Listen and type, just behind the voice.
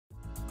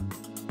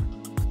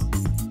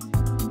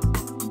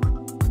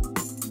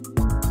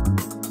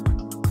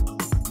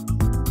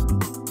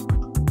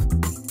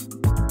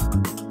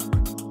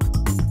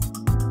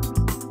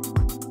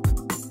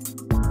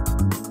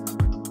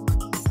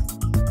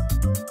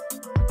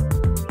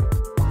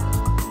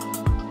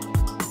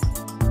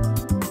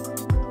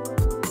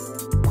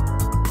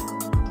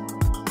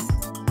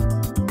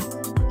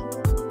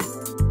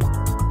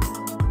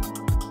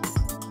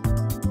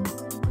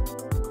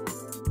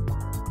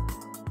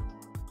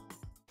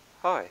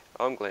Hi,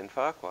 I'm Glenn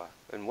Farquhar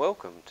and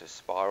welcome to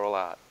Spiral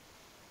Art.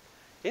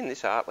 In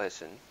this art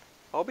lesson,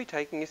 I'll be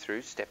taking you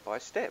through step by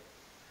step,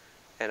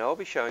 and I'll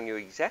be showing you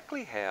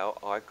exactly how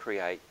I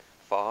create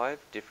 5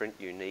 different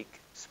unique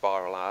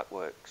spiral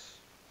artworks.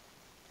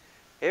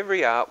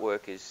 Every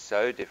artwork is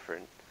so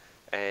different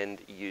and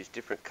use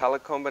different colour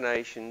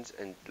combinations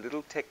and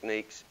little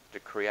techniques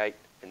to create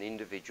an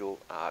individual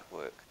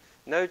artwork.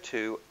 No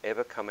two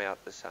ever come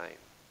out the same.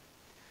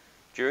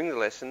 During the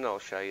lesson, I'll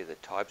show you the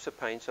types of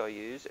paints I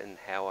use and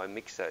how I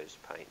mix those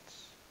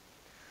paints.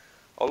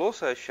 I'll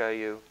also show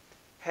you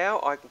how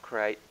I can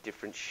create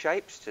different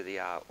shapes to the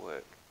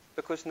artwork,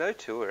 because no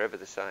two are ever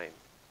the same.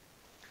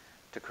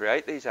 To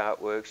create these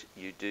artworks,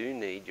 you do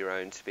need your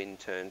own spin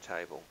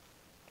turntable.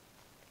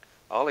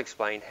 I'll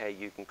explain how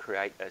you can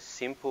create a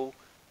simple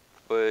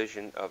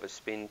version of a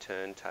spin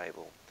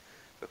turntable,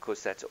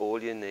 because that's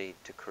all you need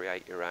to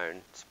create your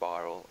own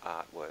spiral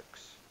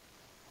artworks.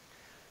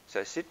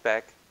 So sit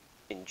back,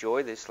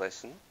 enjoy this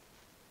lesson,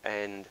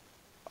 and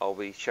I'll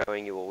be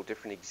showing you all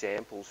different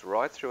examples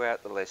right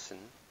throughout the lesson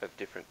of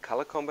different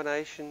colour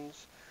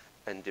combinations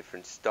and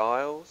different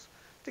styles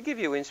to give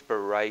you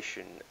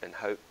inspiration and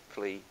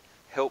hopefully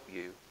help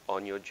you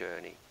on your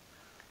journey.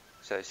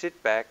 So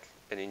sit back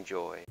and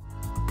enjoy.